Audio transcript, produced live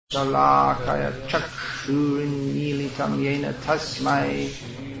Shalakaya Chakshurunmilitam Yena Tasmai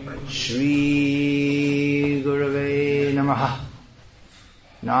Shri Gurave Namaha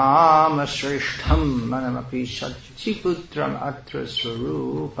Nama Shrishtham Manamapi Shachiputram Atra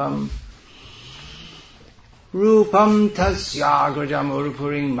Swarupam Rupam Tasyagrajam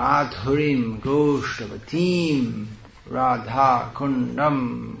Urupurim Madhurim Goshtavatim Radha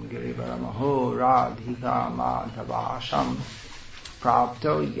Kundam Girivaramaho Radhika Madhavasham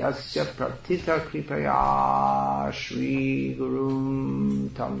Prapto Yasya Pratita Kripaya Shri Gurum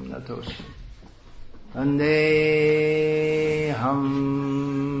Tam Natosmi Vandeham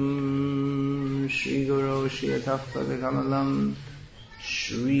Shri Guru Shiyatafpada Kamalam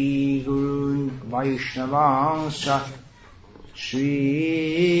Shri Gurun Vaishnavangscha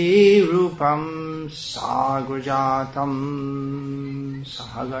Shri Rupam Sagrajatam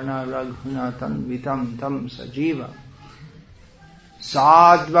Sahagana Raghunatam Vitam Tam Sajiva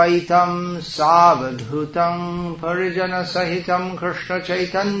Sadvaitam Savadhutam Parijana Sahitam Krishna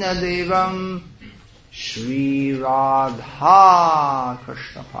Chaitanya Devam Shri Radha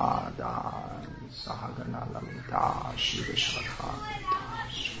Krishna Pada Sahagana Lalita Shri Vishwakha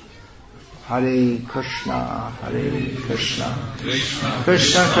Hare Krishna Krishna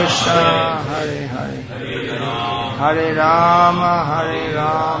Krishna Hare Hare Hare Rama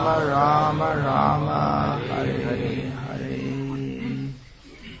Rama Rama Hare Hare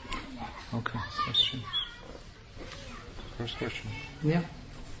Okay, question. First question. Yeah.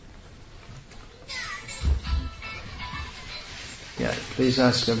 Yeah, please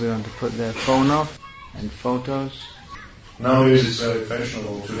ask everyone to put their phone off and photos. Nowadays it's very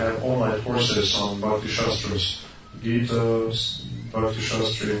fashionable to have online courses on Bhakti Shastras, Gita, Bhakti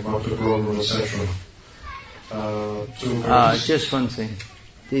Shastri, Bhakti Program, etc. Just one thing.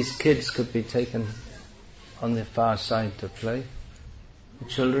 These kids could be taken on the far side to play. The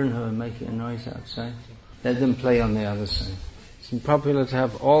children who are making a noise outside, let them play on the other side. It's popular to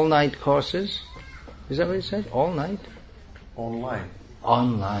have all-night courses. Is that what you said? All night? Online.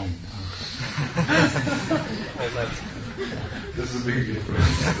 Online. Okay. This is a big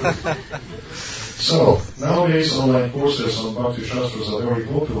difference. So, nowadays online courses on Bhakti Shastras are very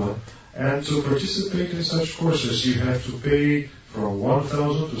popular, and to participate in such courses you have to pay from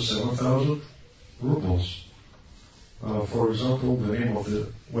 1,000 to 7,000 rubles. For example, the name of the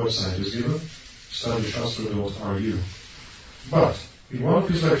website is given, studyshastra.ru. But in one of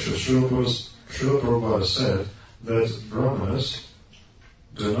his lectures, Srila Prabhupada said that Brahmanas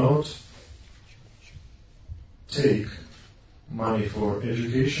do not take money for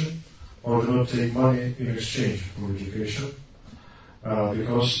education or do not take money in exchange for education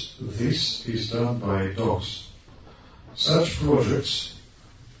because this is done by dogs. Such projects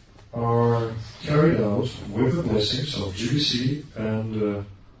are carried out with the blessings of GBC and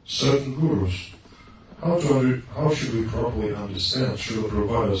certain gurus. How should we properly understand Srila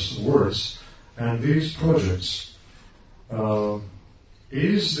Prabhupada's words and these projects?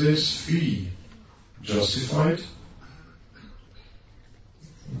 Is this fee justified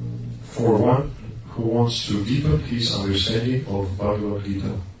for one who wants to deepen his understanding of Bhagavad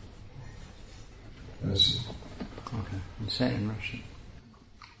Gita? That's it. Okay, I'll say it in Russian.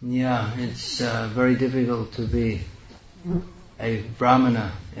 Yeah, it's very difficult to be a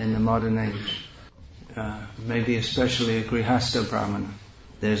Brahmana in the modern age. Maybe especially a Grihastha Brahmana.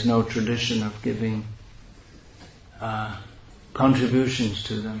 There's no tradition of giving contributions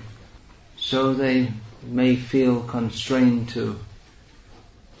to them. So they may feel constrained to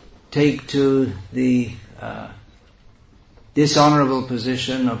take to the dishonorable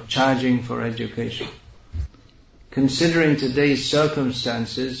position of charging for education. Considering today's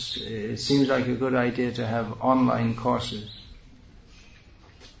circumstances, it seems like a good idea to have online courses.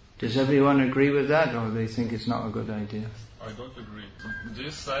 Does everyone agree with that, or they think it's not a good idea? I don't agree.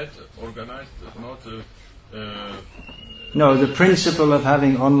 This site organized not No, the principle of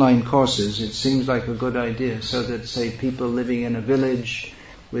having online courses, it seems like a good idea, so that, say, people living in a village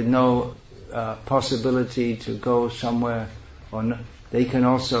with no possibility to go somewhere, they can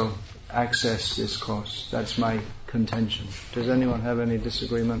also access this course. That's my contention. Does anyone have any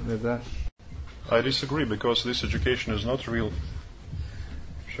disagreement with that? I disagree, because this education is not real.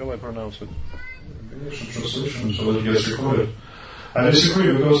 Shall I pronounce it? Translation, so that it gets recorded. I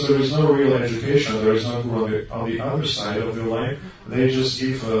disagree, because there is no real education. There is no guru on the other side of the line. They just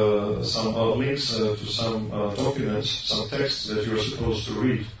give some links to some documents, some texts that you are supposed to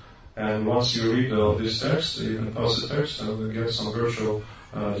read. And once you read this text, you can pass the text and get some virtual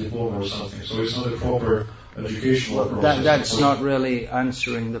diploma or something. So it's not a proper educational process. That's not really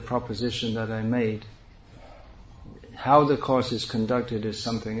answering the proposition that I made. how the course is conducted is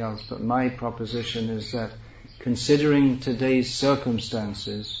something else, but my proposition is that considering today's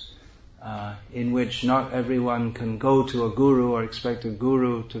circumstances, in which not everyone can go to a guru or expect a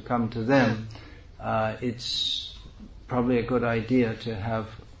guru to come to them, it's probably a good idea to have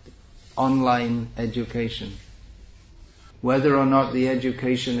online education. Whether or not the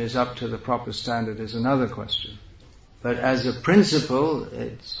education is up to the proper standard is another question. But as a principle,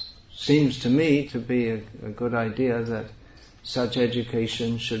 it seems to me to be a good idea that such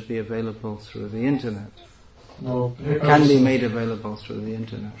education should be available through the internet. Can be made available through the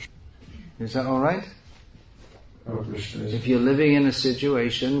internet. Is that all right? If you're living in a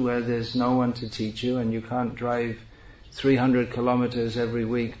situation where there's no one to teach you and you can't drive 300 kilometers every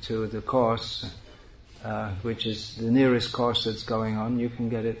week to the course, which is the nearest course that's going on, you can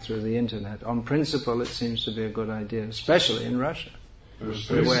get it through the internet. On principle, it seems to be a good idea, especially in Russia,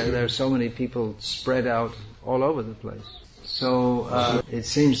 where there are so many people spread out all over the place. So it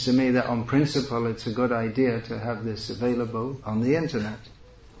seems to me that on principle, it's a good idea to have this available on the internet.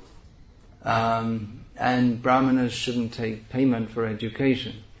 And brahmanas shouldn't take payment for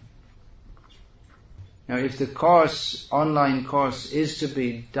education. Now, if the online course is to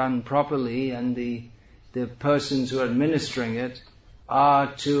be done properly, and the persons who are administering it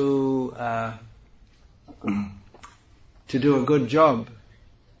are to do a good job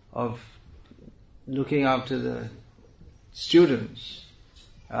of looking after the students,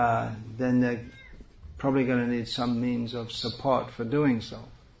 then they're probably going to need some means of support for doing so.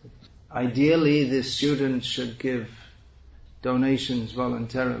 Ideally, the students should give donations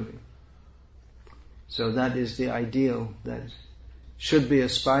voluntarily. So that is the ideal that should be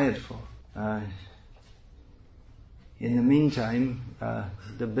aspired for. In the meantime,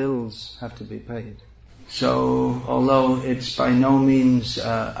 the bills have to be paid. So, although it's by no means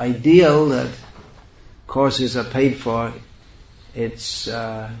ideal that courses are paid for, it's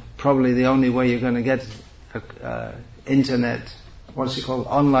probably the only way you're going to get internet, what's it called,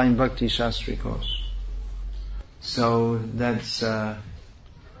 online Bhakti Shastri course. So that's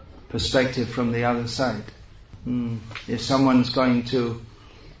perspective from the other side. If someone's going to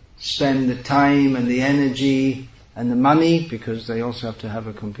spend the time and the energy and the money, because they also have to have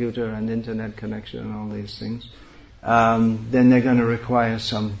a computer and internet connection and all these things, then they're going to require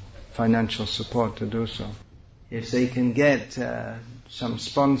some financial support to do so. If they can get some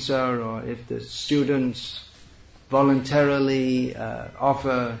sponsor, or if the students voluntarily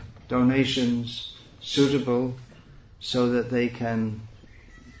offer donations suitable so that they can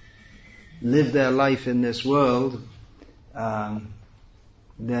live their life in this world,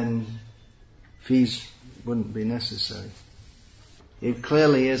 then fees wouldn't be necessary. It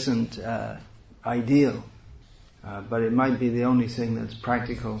clearly isn't ideal, but it might be the only thing that's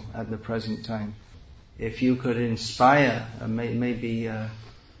practical at the present time. If you could inspire, maybe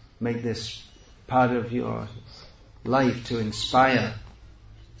make this part of your life to inspire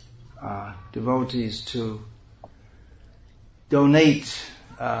devotees to donate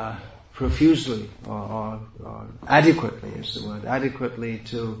profusely or adequately is the word, adequately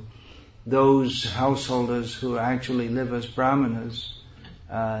to those householders who actually live as brahmanas,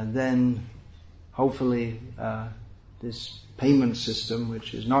 then hopefully this payment system,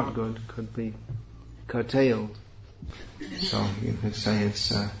 which is not good, could be curtailed. So you could say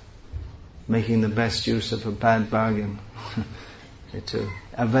it's making the best use of a bad bargain to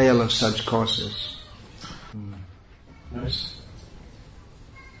avail of such courses. Nice.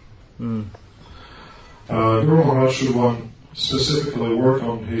 Guru Maharaj, should one specifically work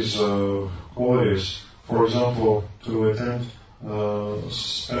on his qualities? For example, to attend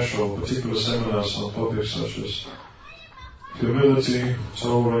special, particular seminars on topics such as humility,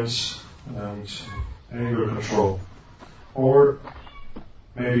 tolerance, and anger control. Or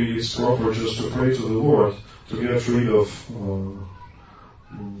maybe it's proper just to pray to the Lord to get rid of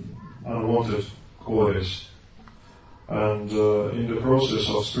unwanted qualities. And in the process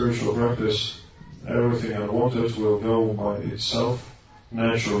of spiritual practice, everything unwanted will go by itself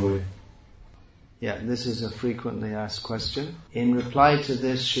naturally. Yeah, this is a frequently asked question. In reply to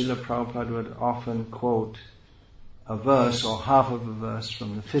this, Srila Prabhupada would often quote a verse or half of a verse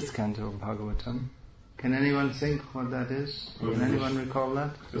from the 5th canto of Bhagavatam. Can anyone think what that is? Can anyone recall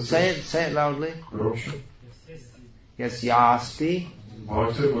that? Say it loudly. Yes, Yasti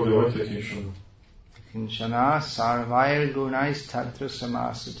Kinshana Sarvair Gunais Tatra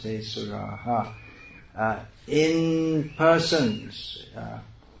Samasate Suraha. In persons,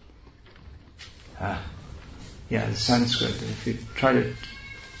 Sanskrit, if you try to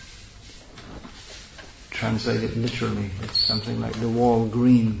translate it literally, it's something like the wall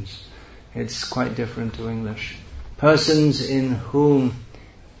greens. It's quite different to English. persons in whom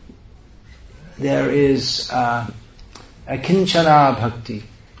there is a kinchana bhakti,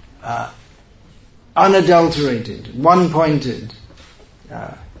 unadulterated, one-pointed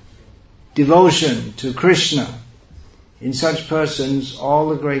devotion to Krishna. In such persons, all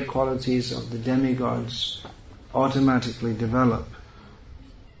the great qualities of the demigods automatically develop.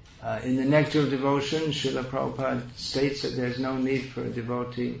 In the Nectar of Devotion, Srila Prabhupada states that there's no need for a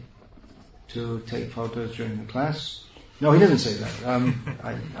devotee to take photos during the class. No, he doesn't say that.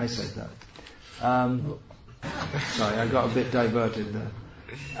 I said that. Sorry, I got a bit diverted there.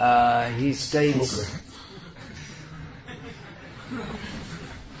 He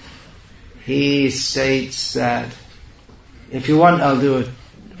states that if you want, I'll do a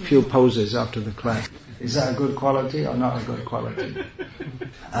few poses after the class. Is that a good quality or not a good quality?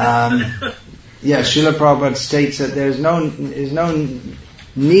 Srila Prabhupada states that there's no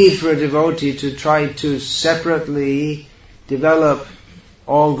need for a devotee to try to separately develop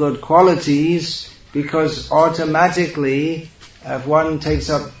all good qualities, because automatically, if one takes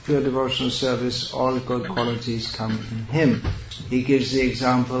up pure devotional service, all good qualities come in him. He gives the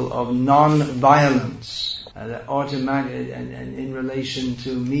example of non-violence. That automatic, and in relation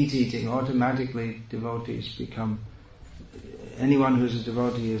to meat eating, automatically devotees become, anyone who's a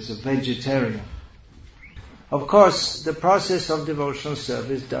devotee is a vegetarian. Of course, the process of devotional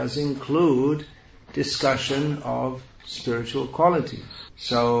service does include discussion of spiritual qualities.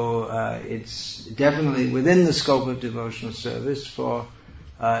 So it's definitely within the scope of devotional service for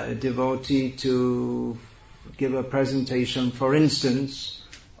a devotee to give a presentation, for instance,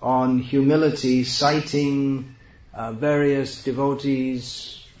 on humility, citing various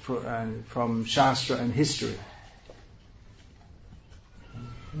devotees from Shastra and history.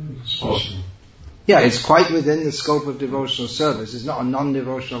 It's possible. Yeah, it's quite within the scope of devotional service. It's not a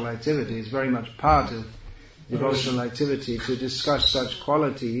non-devotional activity. It's very much part of devotional activity to discuss such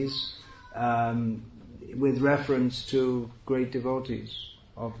qualities with reference to great devotees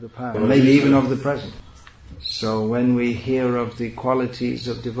of the past, maybe even of the present. So when we hear of the qualities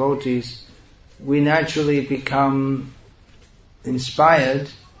of devotees, we naturally become inspired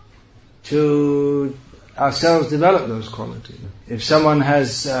to ourselves develop those qualities. If someone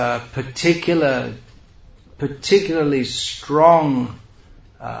has a particularly strong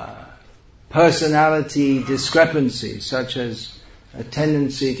personality discrepancy, such as a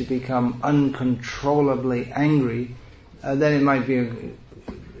tendency to become uncontrollably angry, then it might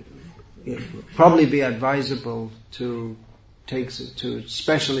probably be advisable to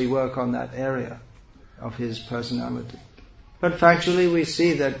specially work on that area of his personality. But factually we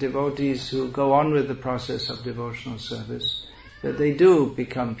see that devotees who go on with the process of devotional service, that they do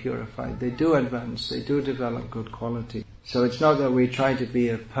become purified, they do advance, they do develop good quality. So it's not that we try to be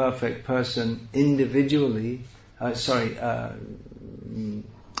a perfect person individually, a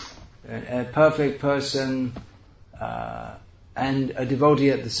perfect person and a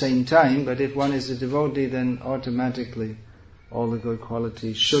devotee at the same time, but if one is a devotee, then automatically all the good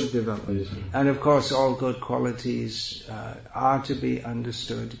qualities should develop. And of course all good qualities are to be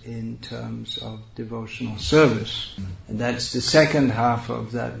understood in terms of devotional service. And that's the second half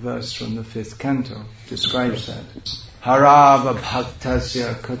of that verse from the 5th canto, describes that. Harava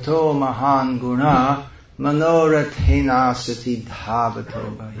bhaktasya kato mahan guna manorathena sati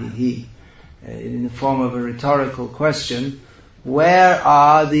dhavato bahihi. In the form of a rhetorical question, where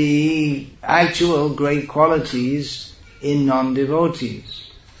are the actual great qualities in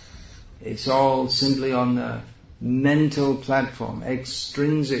non-devotees? It's all simply on the mental platform,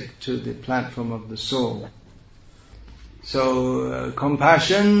 extrinsic to the platform of the soul. So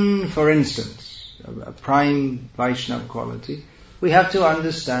compassion, for instance, a prime Vaishnava quality, we have to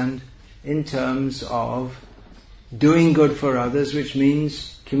understand in terms of doing good for others, which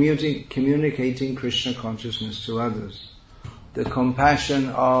means communicating Krishna consciousness to others. The compassion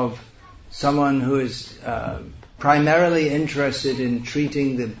of someone who is primarily interested in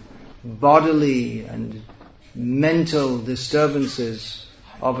treating the bodily and mental disturbances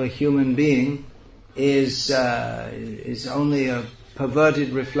of a human being is only a perverted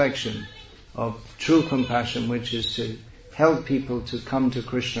reflection of true compassion, which is to help people to come to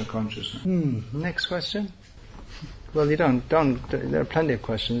Krishna consciousness. Next question? Well, you don't, there are plenty of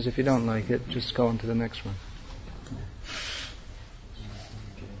questions. If you don't like it, just go on to the next one.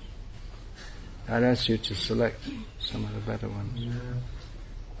 I'd ask you to select some of the better ones. Yeah.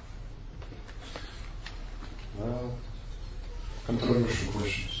 Well, controversial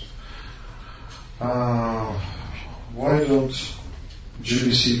questions. Why don't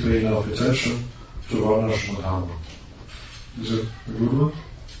GBC pay enough attention to Varnashram Dharma? Is it a good one?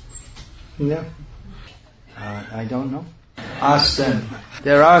 Yeah. I don't know. Ask them.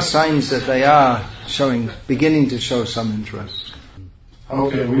 There are signs that they are beginning to show some interest. How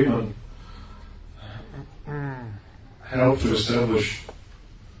can women help to establish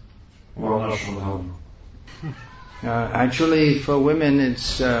Varnashram Dharma? Actually, for women,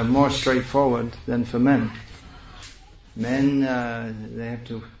 it's more straightforward than for men. Men,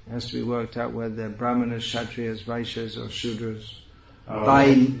 has to be worked out whether they're Brahmanas, Kshatriyas, Vaishyas, or Shudras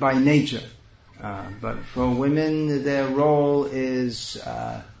by nature. But for women, their role is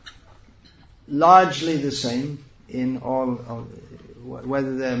largely the same in all,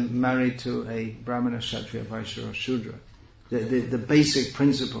 whether they're married to a Brahmana, Kshatriya, Vaishya, or Shudra. The basic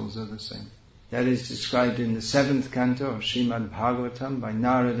principles are the same. That is described in the 7th canto of Srimad Bhagavatam by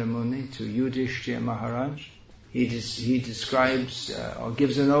Narada Muni to Yudhishthira Maharaj. He describes or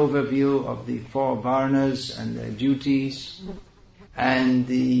gives an overview of the 4 varnas and their duties and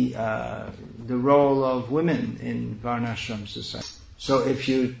the role of women in Varnashram society. So if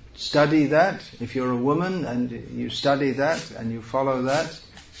you study that, if you're a woman and you study that and you follow that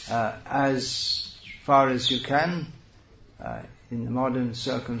as far as you can in the modern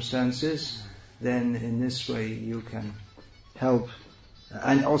circumstances, then in this way you can help,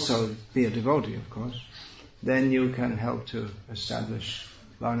 and also be a devotee, of course, then you can help to establish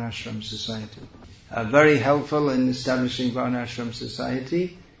Varnashram society. Very helpful in establishing Varnashram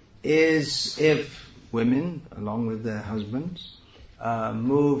society is if women, along with their husbands,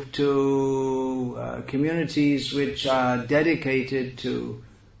 move to communities which are dedicated to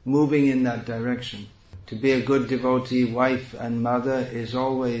moving in that direction. To be a good devotee, wife and mother is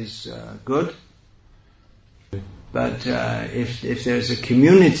always good. But if there's a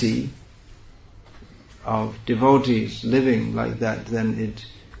community of devotees living like that, then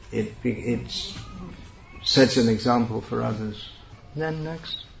it sets an example for others. Then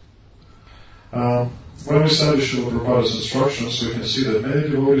next. When we study Srila Prabhupada's instructions, we can see that many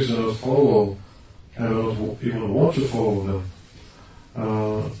devotees do not follow and do not even want to follow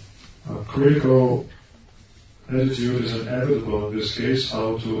them. A critical attitude is inevitable in this case.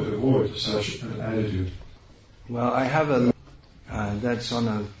 How to avoid such an attitude? Well, I have that's on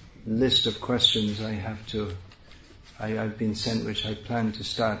a list of questions I've been sent, which I plan to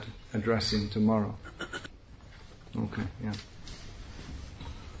start addressing tomorrow. Okay, yeah.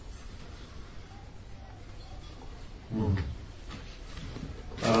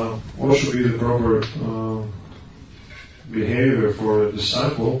 What should be the proper behavior for a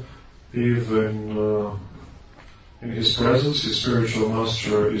disciple if in his presence his spiritual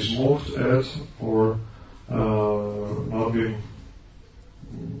master is mocked at or not being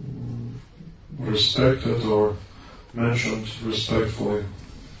respected or mentioned respectfully?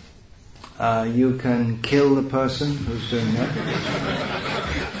 You can kill the person who's doing that.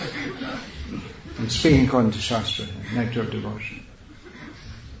 I'm speaking according to Shastra, Nectar of Devotion.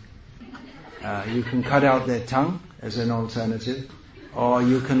 You can cut out their tongue as an alternative, or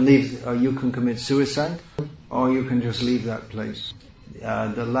you can commit suicide, or you can just leave that place.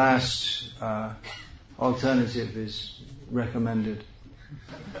 The last alternative is recommended.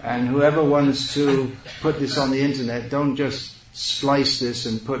 And whoever wants to put this on the internet, don't just splice this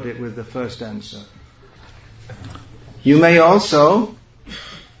and put it with the first answer. You may also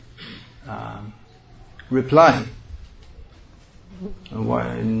reply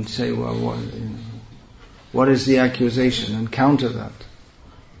and say, well, what is the accusation, and counter that.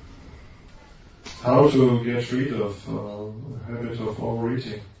 How to get rid of habit of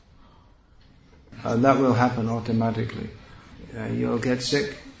overeating? That will happen automatically. You'll get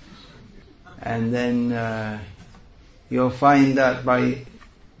sick, and then you'll find that by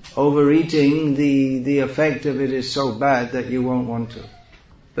overeating, the effect of it is so bad that you won't want to.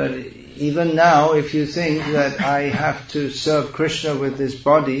 But even now, if you think that I have to serve Krishna with this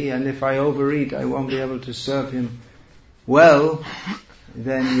body, and if I overeat I won't be able to serve him well,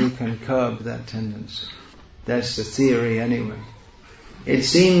 then you can curb that tendency. That's the theory anyway. It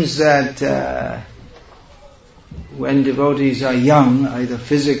seems that when devotees are young, either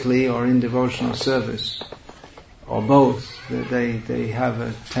physically or in devotional service, or both, they have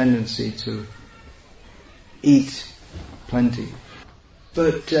a tendency to eat plenty.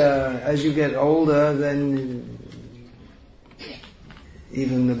 But as you get older, then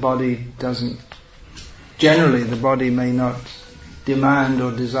even the body generally the body may not demand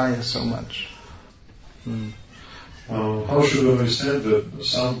or desire so much. How should we understand that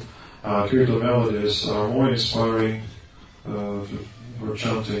some kirtan melodies are more inspiring for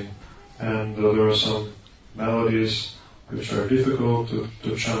chanting, and there are some melodies which are difficult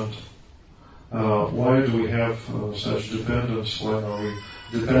to chant? Why do we have such dependence? Why are we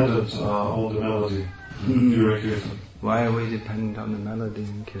dependent on the melody during kirtan? Why are we dependent on the melody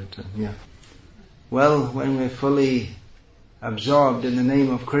in kirtan? Yeah. Well, when we're fully absorbed in the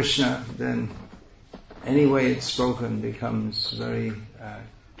name of Krishna, then any way it's spoken becomes very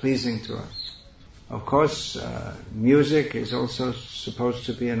pleasing to us. Of course, music is also supposed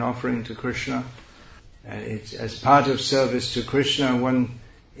to be an offering to Krishna. It's as part of service to Krishna.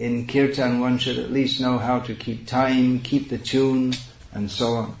 In kirtan, one should at least know how to keep time, keep the tune, and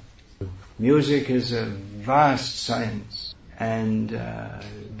so on. Music is a vast science, and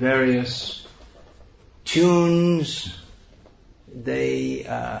various tunes, they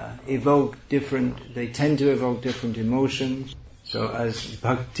tend to evoke different emotions. So as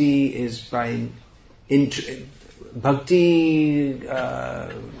bhakti is bhakti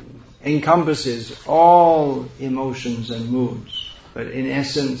encompasses all emotions and moods. But in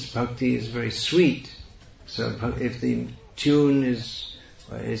essence, bhakti is very sweet. So if the tune is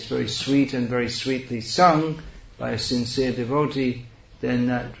very sweet and very sweetly sung by a sincere devotee, then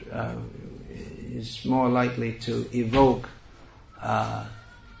that is more likely to evoke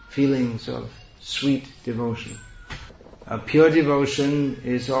feelings of sweet devotion. Pure devotion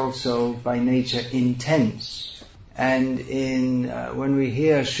is also by nature intense. And when we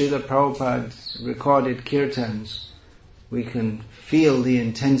hear Srila Prabhupada's recorded kirtans, we can feel the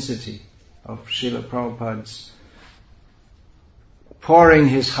intensity of Srila Prabhupada's pouring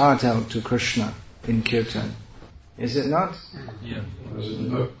his heart out to Krishna in kirtan. Is it not? Yeah.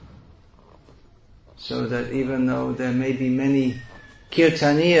 So that even though there may be many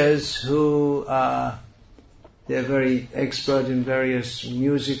kirtaniyas who they're very expert in various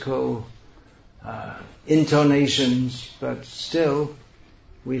musical intonations, but still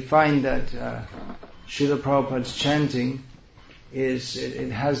we find that Srila Prabhupada's chanting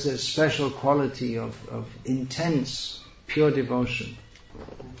it has a special quality of intense, pure devotion.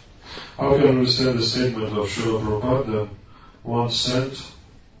 How can we understand the statement of Srila Prabhupada that 1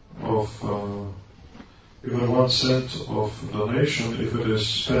 cent of donation, if it is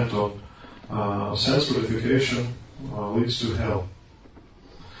spent on sense gratification, leads to hell?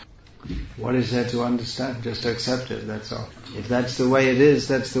 What is there to understand? Just accept it, that's all. If that's the way it is,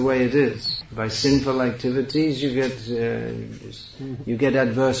 that's the way it is. By sinful activities, you get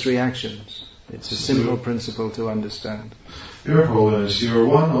adverse reactions. It's a simple principle to understand. Your Holiness, you are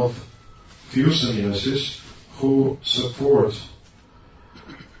one of few sannyasis who support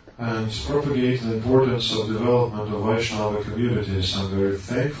and propagate the importance of development of Vaishnava communities. I'm very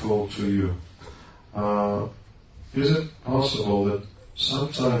thankful to you. Is it possible that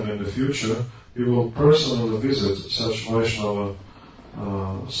sometime in the future you will personally visit such Vaishnava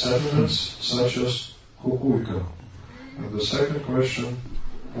settlements such as Hukuika? And the second question,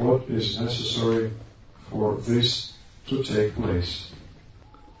 what is necessary for this to take place?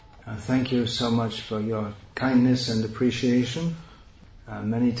 Thank you so much for your kindness and appreciation.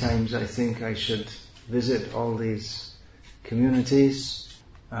 Many times I think I should visit all these communities.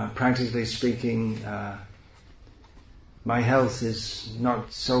 Practically speaking, my health is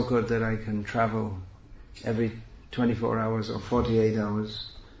not so good that I can travel every 24 hours or 48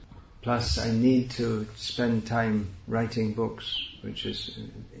 hours. Plus I need to spend time writing books, which is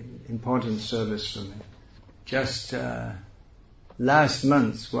an important service for me. Just last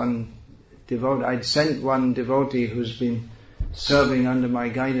month, I'd sent one devotee who's been serving under my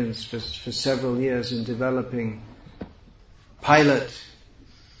guidance for several years in developing pilot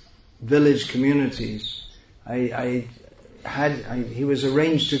village communities. He was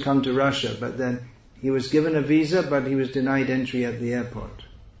arranged to come to Russia, but then he was given a visa, but he was denied entry at the airport.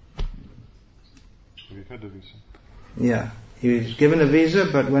 We had a visa. Yeah, he was given a visa,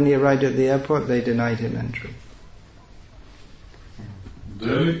 but when he arrived at the airport, they denied him entry.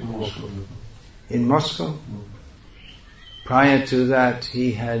 Delhi or Moscow? In Moscow. Prior to that,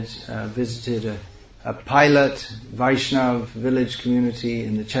 he had visited a pilot Vaishnav village community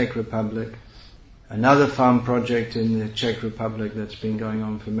in the Czech Republic, another farm project in the Czech Republic that's been going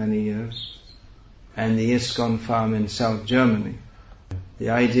on for many years, and the ISKCON farm in South Germany. The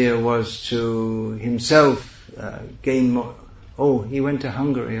idea was to himself gain more. Oh, he went to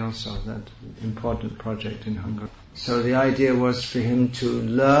Hungary also, that important project in Hungary. So the idea was for him to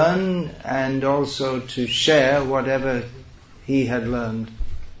learn and also to share whatever he had learned.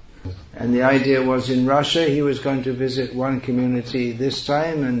 And the idea was in Russia, he was going to visit one community this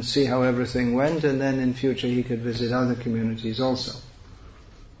time and see how everything went, and then in future he could visit other communities also.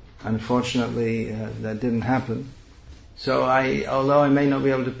 Unfortunately, that didn't happen. So although I may not be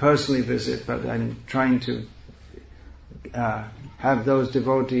able to personally visit, but I'm trying to have those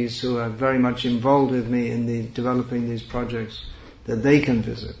devotees who are very much involved with me in developing these projects that they can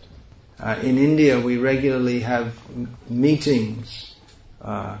visit. In India, we regularly have meetings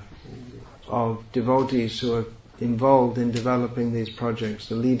of devotees who are involved in developing these projects,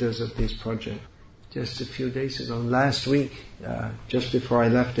 the leaders of these projects. Just a few days ago, last week, just before I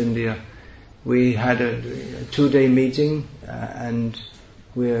left India, we had a 2-day meeting, and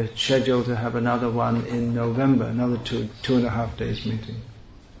we're scheduled to have another one in November, another 2.5 days meeting.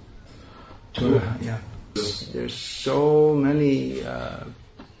 2.5, yeah. There's so many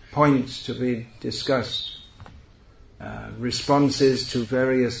points to be discussed. Responses to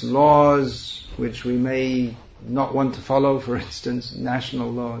various laws which we may not want to follow, for instance,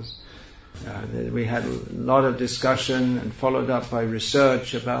 national laws. We had a lot of discussion and followed up by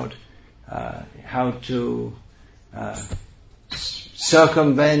research about how to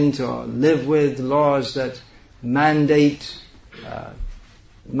circumvent or live with laws that mandate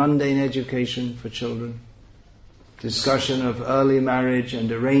mundane education for children. Discussion of early marriage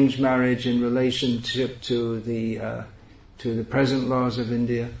and arranged marriage in relationship to the present laws of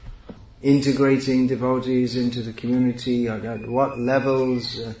India. Integrating devotees into the community, at what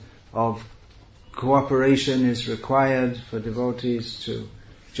levels of cooperation is required for devotees to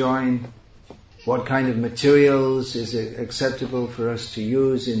join, what kind of materials is it acceptable for us to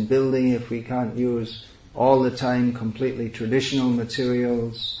use in building if we can't use all the time completely traditional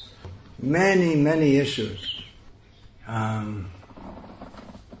materials. Many, many issues.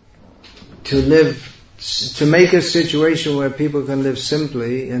 To make a situation where people can live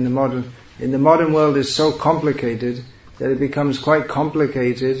simply in the modern world is so complicated that it becomes quite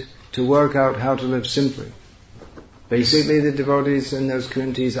complicated to work out how to live simply. Basically, the devotees in those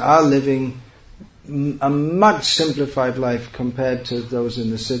communities are living a much simplified life compared to those in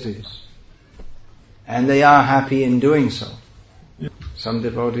the cities. And they are happy in doing so. Some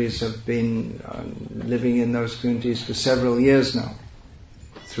devotees have been living in those communities for several years now.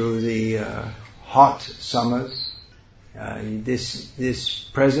 Through the hot summers, this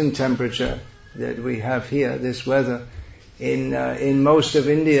present temperature that we have here, this weather, in most of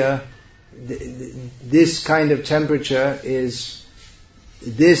India, this kind of temperature is,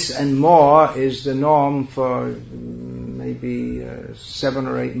 this and more is the norm for maybe 7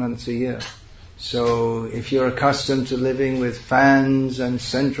 or 8 months a year. So if you're accustomed to living with fans and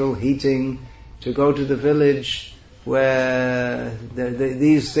central heating, to go to the village where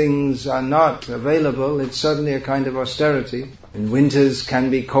these things are not available, it's certainly a kind of austerity. And winters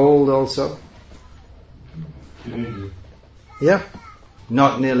can be cold also. Yeah,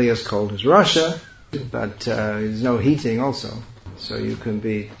 not nearly as cold as Russia, but there's no heating also. So you can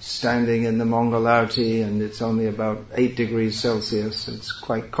be standing in the Mongol Arti and it's only about 8 degrees Celsius. It's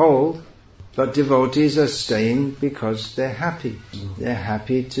quite cold. But devotees are staying because they're happy. They're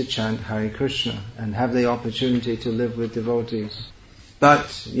happy to chant Hare Krishna and have the opportunity to live with devotees. But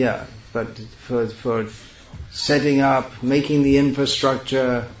for setting up, making the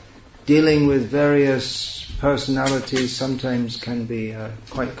infrastructure, dealing with various personalities sometimes can be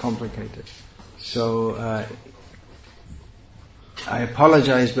quite complicated. So I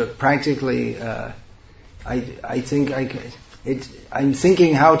apologize, but practically I think I'm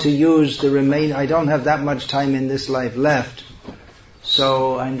thinking how to use the remaining. I don't have that much time in this life left,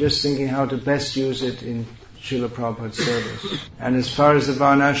 so I'm just thinking how to best use it in Srila Prabhupada's service. And as far as the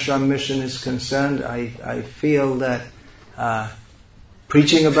Varnashram mission is concerned, I feel that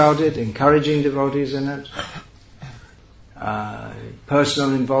preaching about it, encouraging devotees in it,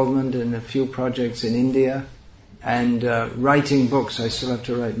 personal involvement in a few projects in India, and writing books. I still have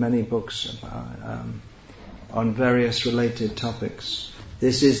to write many books on various related topics.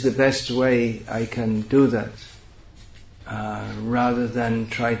 This is the best way I can do that, rather than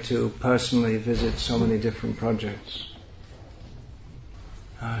try to personally visit so many different projects.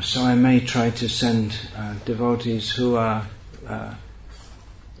 So I may try to send devotees who are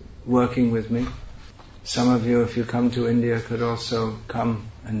working with me. Some of you, if you come to India, could also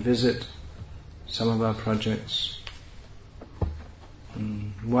come and visit some of our projects.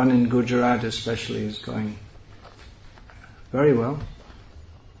 One in Gujarat especially is going very well.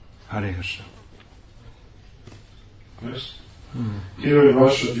 Hare Krishna. Yes. Here in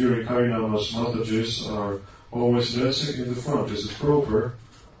Russia, during Harinamas, Matajis are always dancing in the front. Is it proper?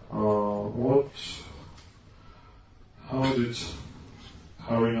 How did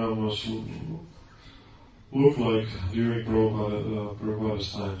Harinamas look like during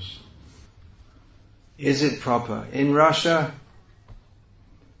Prabhupada's times? Is it proper? In Russia,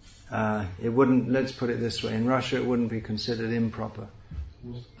 it wouldn't, let's put it this way, in Russia it wouldn't be considered improper.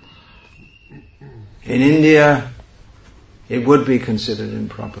 In India, it would be considered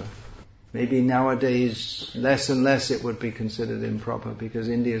improper. Maybe nowadays less and less it would be considered improper because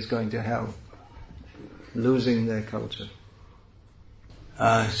India is going to hell, losing their culture.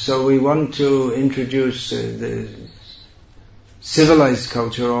 So we want to introduce the civilized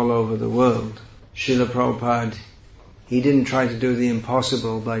culture all over the world. Srila Prabhupada, he didn't try to do the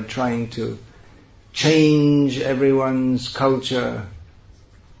impossible by trying to change everyone's culture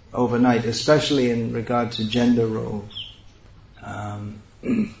overnight, especially in regard to gender roles.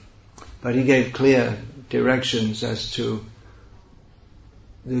 But he gave clear directions as to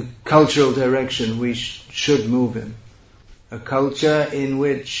the cultural direction we should move in. A culture in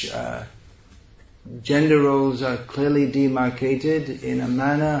which gender roles are clearly demarcated in a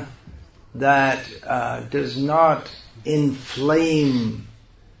manner that does not inflame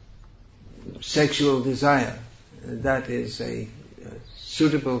sexual desire. That is a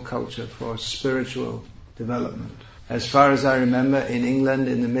suitable culture for spiritual development. As far as I remember, in England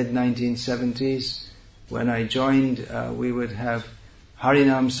in the mid-1970s, when I joined, we would have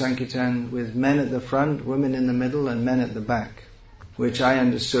Harinam Sankirtan with men at the front, women in the middle, and men at the back, which I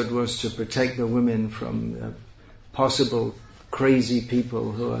understood was to protect the women from possible crazy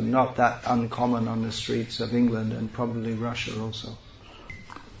people who are not that uncommon on the streets of England and probably Russia also.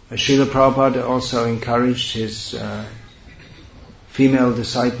 Srila Prabhupada also encouraged his female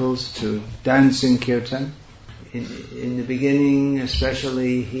disciples to dance in kirtan. In the beginning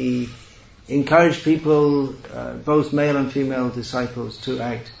especially, he encouraged people, both male and female disciples, to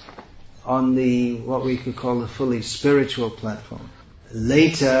act on the, what we could call the fully spiritual platform.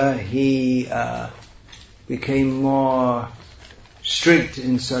 Later he became more strict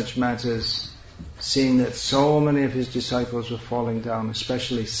in such matters, seeing that so many of his disciples were falling down,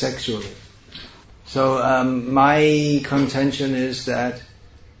 especially sexually. So my contention is that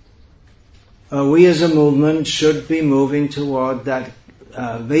we as a movement should be moving toward that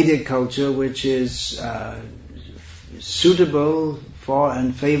Vedic culture which is suitable for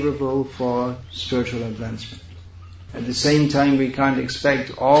and favorable for spiritual advancement. At the same time, we can't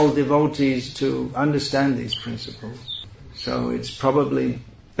expect all devotees to understand these principles. So it's probably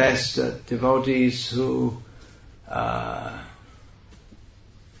best that devotees who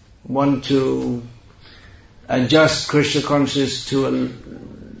want to adjust Krishna consciousness to a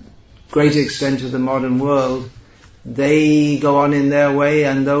great extent to the modern world, they go on in their way,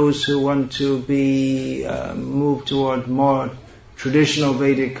 and those who want to be moved toward more traditional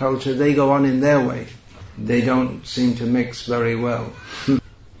Vedic culture, they go on in their way. They don't seem to mix very well.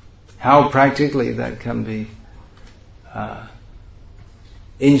 How practically that can be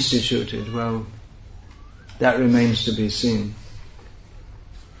instituted, well, that remains to be seen.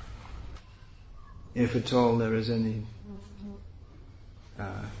 If at all there is any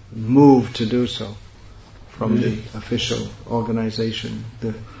move to do so from the official organization,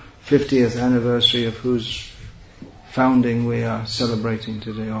 the 50th anniversary of whose founding we are celebrating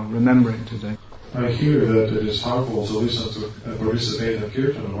today or remembering today. I hear that it is harmful to listen to participate in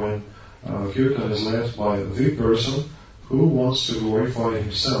kirtan when kirtan is led by the person who wants to glorify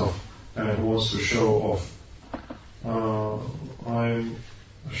himself and who wants to show off. I'm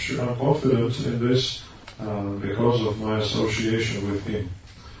confident in this because of my association with him.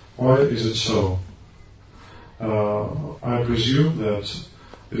 Why is it so? I presume that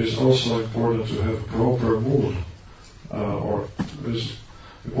it is also important to have a proper mood, or it is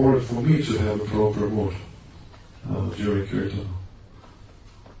important for me to have a proper mood during kirtan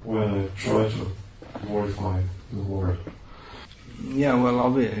when I try to glorify the Lord. Yeah,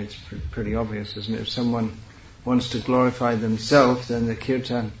 well, it's pretty obvious, isn't it? If someone wants to glorify themselves, then the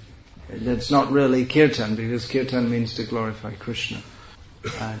kirtan, that's not really kirtan, because kirtan means to glorify Krishna.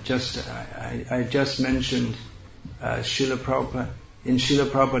 I just mentioned Srila Prabhupada. In Srila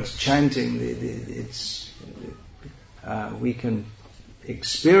Prabhupada's chanting, we can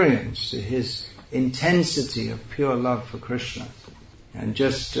experience his intensity of pure love for Krishna. And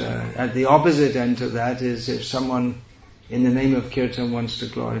just at the opposite end of that is if someone in the name of kirtan wants to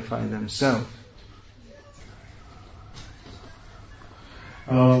glorify themselves.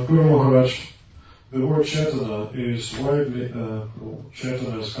 Guru Maharaj, the word Chaitanya is widely,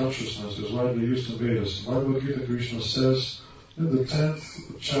 Chaitanya as consciousness is widely used in Vedas. Bhagavad Gita, Krishna says in the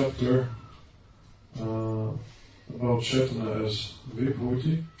 10th chapter about Chaitanya as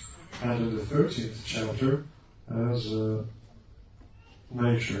Vibhuti, and in the 13th chapter as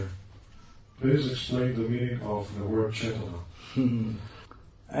nature. Please explain the meaning of the word Chaitanya.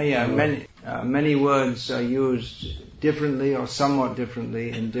 Many words are used differently or somewhat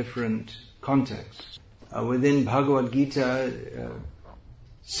differently in different contexts. Within Bhagavad Gita,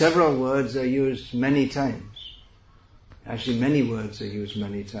 several words are used many times. Actually, many words are used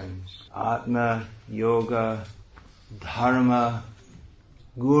many times. Atma, yoga, dharma,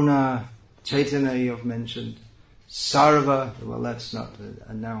 guna, chaitanya you've mentioned. Sarva, well that's not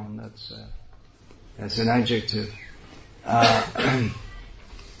a noun, that's an adjective. Then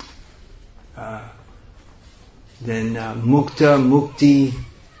mukta, mukti,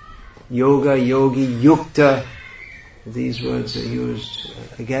 yoga, yogi, yukta. These words are used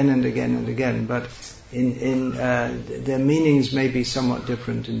again and again and again, but their meanings may be somewhat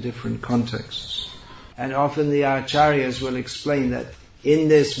different in different contexts. And often the acharyas will explain that in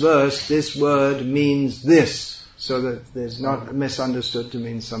this verse, this word means this, so that there's not misunderstood to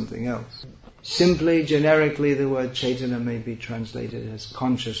mean something else. Simply, generically, the word Chaitanya may be translated as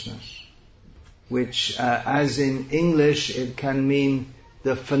consciousness, which, as in English, it can mean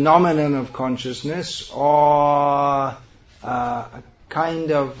the phenomenon of consciousness, or a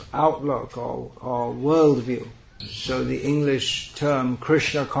kind of outlook or worldview. So the English term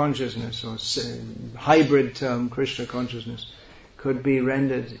Krishna consciousness, or hybrid term Krishna consciousness, could be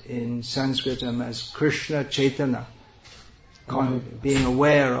rendered in Sanskritam as Krishna Chaitanya, being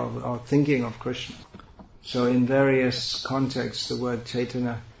aware of or thinking of Krishna. So in various contexts the word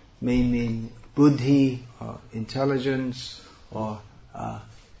Chaitanya may mean buddhi or intelligence, or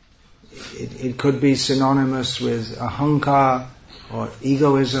it could be synonymous with ahankar or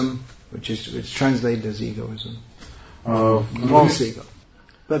egoism, which is translated as egoism, false ego.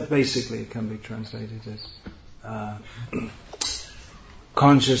 But basically it can be translated as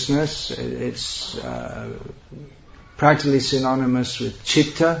consciousness. It's practically synonymous with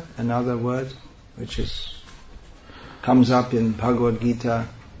chitta, another word, which comes up in Bhagavad Gita,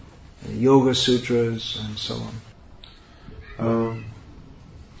 Yoga Sutras, and so on.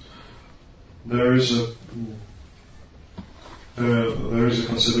 There is a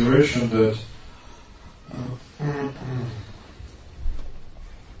consideration that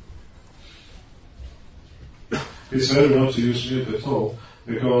it's better not to use milk at all,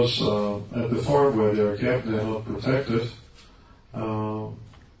 because at the farm where they are kept, they are not protected.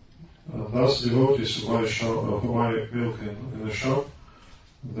 Thus, devotees who buy milk in the shop,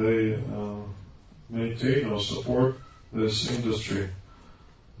 they maintain or support this industry.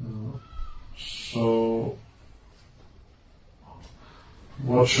 So,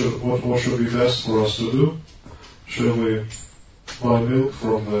 what should be best for us to do? Should we buy milk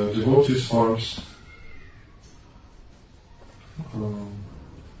from the devotees' farms?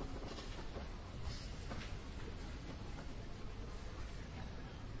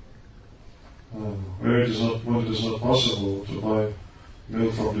 Where it is not possible to buy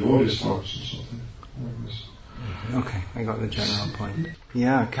milk from devotees' farms or something like this. Okay, I got the general point.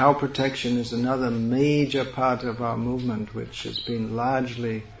 Yeah, cow protection is another major part of our movement which has been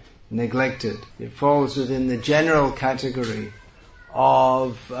largely neglected. It falls within the general category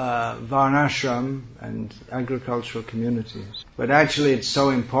of varnashram and agricultural communities. But actually it's so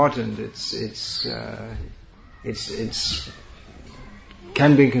important, it's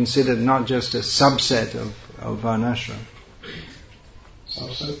can be considered not just a subset of varnashram.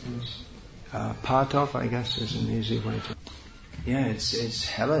 Subset means? Part of, I guess, is an easy way to. Yeah, it's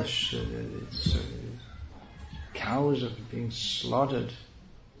hellish. Cows are being slaughtered.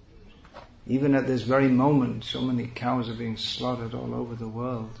 Even at this very moment, so many cows are being slaughtered all over the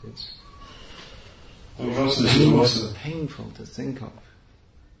world. It's painful to think of.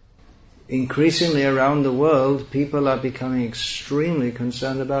 Increasingly around the world, people are becoming extremely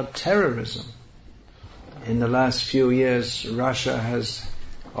concerned about terrorism. In the last few years, Russia has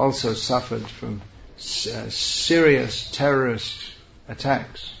also suffered from serious terrorist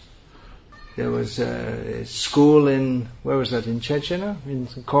attacks. There was a school in, where was that, in Chechnya? In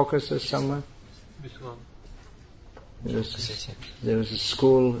the Caucasus somewhere? There was a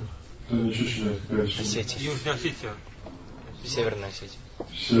school... In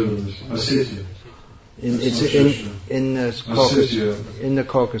the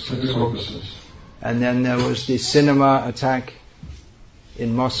Caucasus. And then there was the cinema attack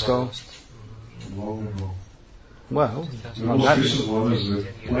in Moscow. Well,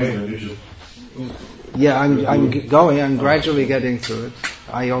 yeah, I'm gradually getting through it.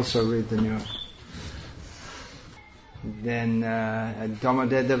 I also read the news. Then at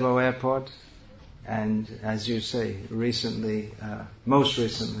Domodedovo Airport, and as you say, most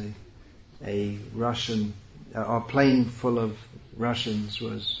recently, a Russian, a plane full of Russians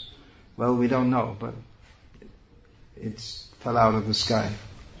was, well, we don't know, but it fell out of the sky.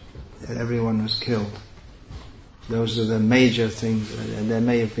 Everyone was killed. Those are the major things, and there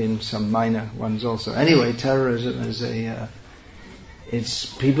may have been some minor ones also. Anyway, terrorism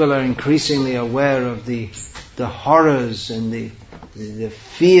is people are increasingly aware of the the horrors and the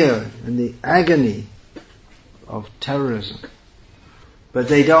fear and the agony of terrorism. But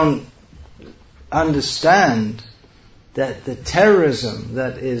they don't understand that the terrorism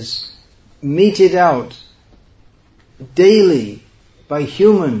that is meted out daily by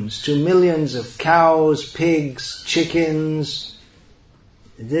humans to millions of cows, pigs, chickens,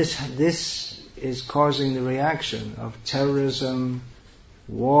 this is causing the reaction of terrorism,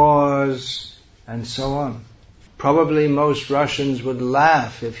 wars, and so on. Probably most Russians would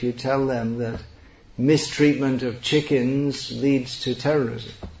laugh if you tell them that mistreatment of chickens leads to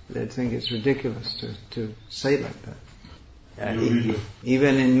terrorism. They'd think it's ridiculous to say it like that.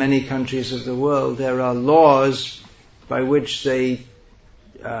 Even in many countries of the world, there are laws by which they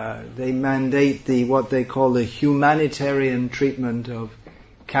mandate what they call the humanitarian treatment of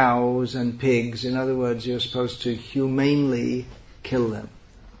cows and pigs. In other words, you're supposed to humanely kill them.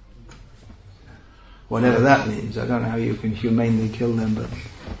 Whatever that means. I don't know how you can humanely kill them, but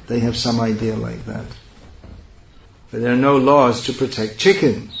they have some idea like that. But there are no laws to protect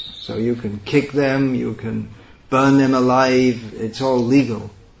chickens. So you can kick them, you can burn them alive, it's all legal.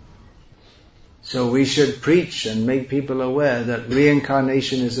 So we should preach and make people aware that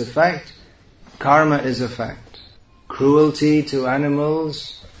reincarnation is a fact, karma is a fact. Cruelty to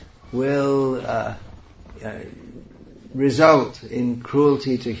animals will result in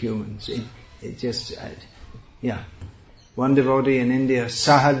cruelty to humans. One devotee in India,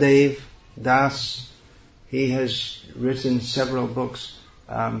 Sahadev Das, he has written several books.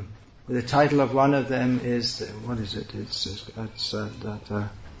 The title of one of them is,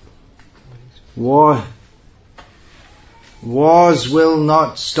 Wars will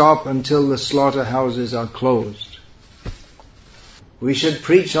not stop until the slaughterhouses are closed. We should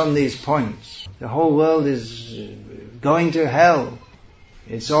preach on these points. The whole world is going to hell.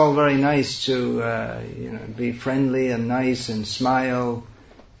 It's all very nice to be friendly and nice and smile,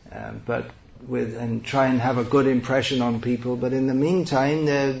 and try and have a good impression on people. But in the meantime,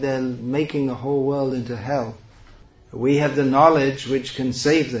 they're making the whole world into hell. We have the knowledge which can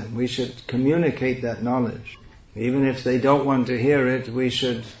save them. We should communicate that knowledge. Even if they don't want to hear it, we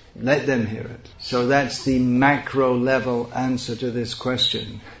should let them hear it. So that's the macro level answer to this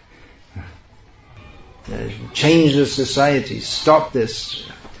question. Change the society. Stop this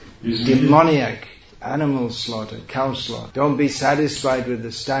demoniac animal slaughter, cow slaughter. Don't be satisfied with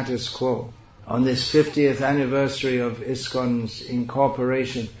the status quo. On this 50th anniversary of ISKCON's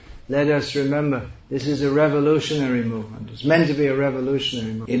incorporation, let us remember, this is a revolutionary movement. It's meant to be a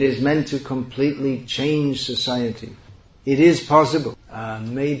revolutionary movement. It is meant to completely change society. It is possible.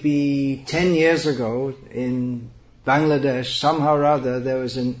 Maybe 10 years ago in Bangladesh, somehow or other, there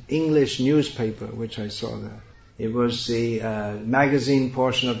was an English newspaper which I saw there. It was the magazine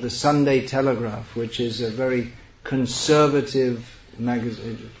portion of the Sunday Telegraph, which is a very conservative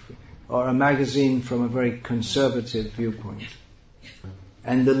magazine, or a magazine from a very conservative viewpoint.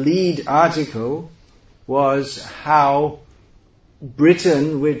 And the lead article was how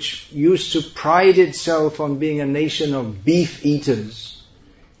Britain, which used to pride itself on being a nation of beef eaters,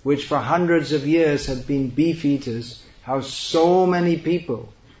 which for hundreds of years had been beef eaters, how so many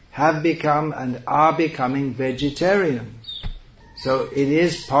people have become and are becoming vegetarians. So it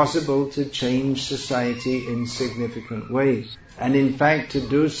is possible to change society in significant ways. And in fact, to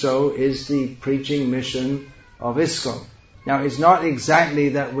do so is the preaching mission of ISKCON. Now, it's not exactly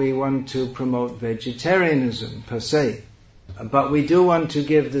that we want to promote vegetarianism per se, but we do want to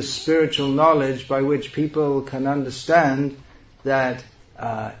give the spiritual knowledge by which people can understand that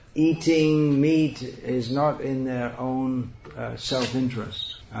eating meat is not in their own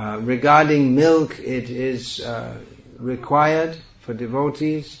self-interest. Regarding milk, it is required for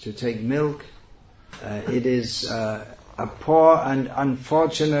devotees to take milk. It is a poor and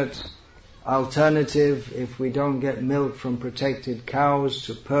unfortunate alternative if we don't get milk from protected cows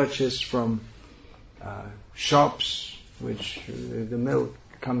to purchase from shops, which the milk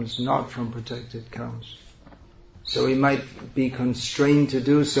comes not from protected cows. So we might be constrained to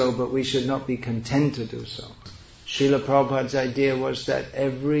do so, but we should not be content to do so. Srila Prabhupada's idea was that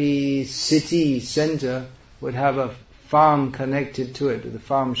every city center would have a farm connected to it. The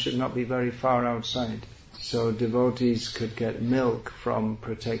farm should not be very far outside. So devotees could get milk from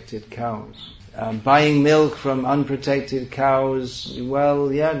protected cows. Buying milk from unprotected cows,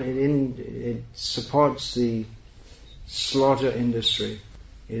 it supports the slaughter industry.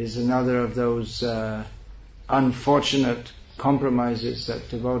 It is another of those unfortunate compromises that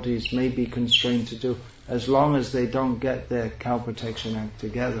devotees may be constrained to do, as long as they don't get their Cow Protection Act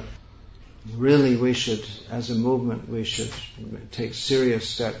together. really we should, as a movement, we should take serious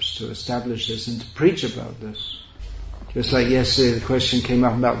steps to establish this and to preach about this. Just like yesterday the question came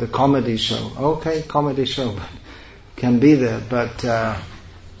up about the comedy show. Okay, comedy show can be there, but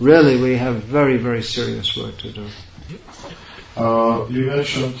really we have very, very serious work to do. You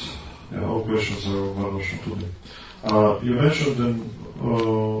mentioned, all questions are one today. You mentioned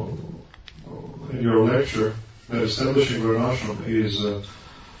in your lecture that establishing Varnashram is a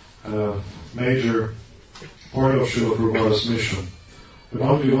major part of Srila Prabhupada's mission.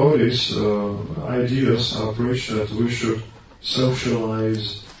 Among devotees, ideas are preached that we should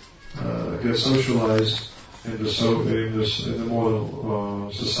socialize, get socialized in the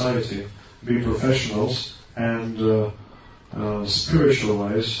modern society, be professionals, and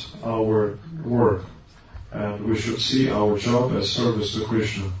spiritualize our work. And we should see our job as service to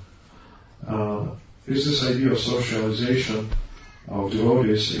Krishna. Is this idea of socialization of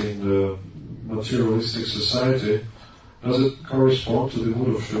devotees in the materialistic society, does it correspond to the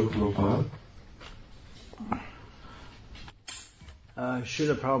mood of Srila Prabhupada?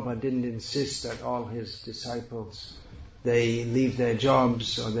 Srila Prabhupada didn't insist that all his disciples, they leave their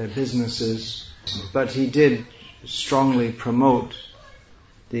jobs or their businesses, but he did strongly promote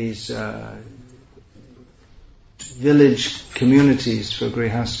these village communities for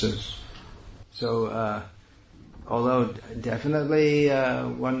grihastas. So, although definitely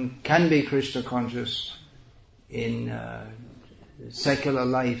one can be Krishna conscious in secular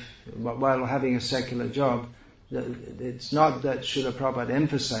life while having a secular job, it's not that Srila Prabhupada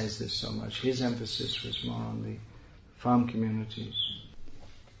emphasized this so much. His emphasis was more on the farm communities.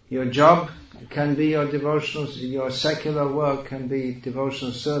 Your job can be your secular work can be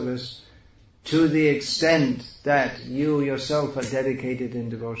devotional service to the extent that you yourself are dedicated in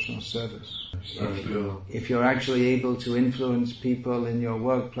devotional service. If you're actually able to influence people in your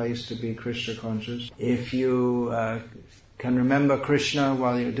workplace to be Krishna conscious, if you can remember Krishna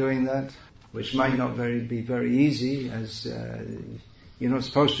while you're doing that, which might not be very easy, as you're not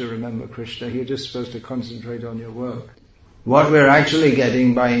supposed to remember Krishna, you're just supposed to concentrate on your work. What we're actually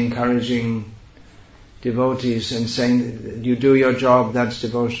getting by encouraging devotees and saying you do your job, that's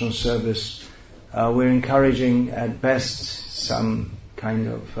devotional service, we're encouraging at best some kind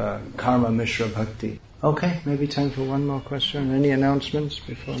of karma mishra bhakti. Okay, maybe time for one more question. Any announcements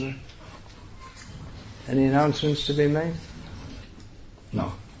before that? Any announcements to be made?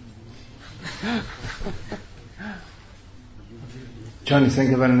 No. Trying to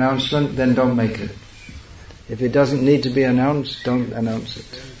think of an announcement, then don't make it. If it doesn't need to be announced, don't announce it.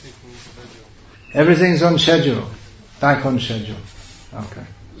 Everything's on schedule. Back on schedule. Okay.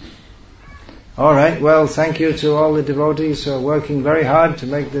 Alright, well, thank you to all the devotees who are working very hard to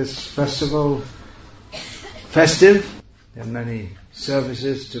make this festival festive. There are many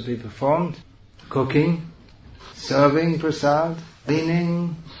services to be performed. Cooking, serving prasad,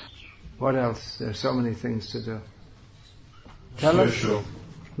 cleaning. What else? There are so many things to do. Tell us.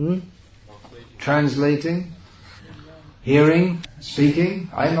 Translating, hearing, speaking.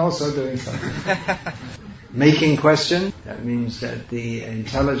 I'm also doing something. Making question. That means that the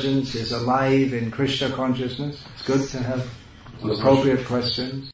intelligence is alive in Krishna consciousness. It's good to have appropriate questions.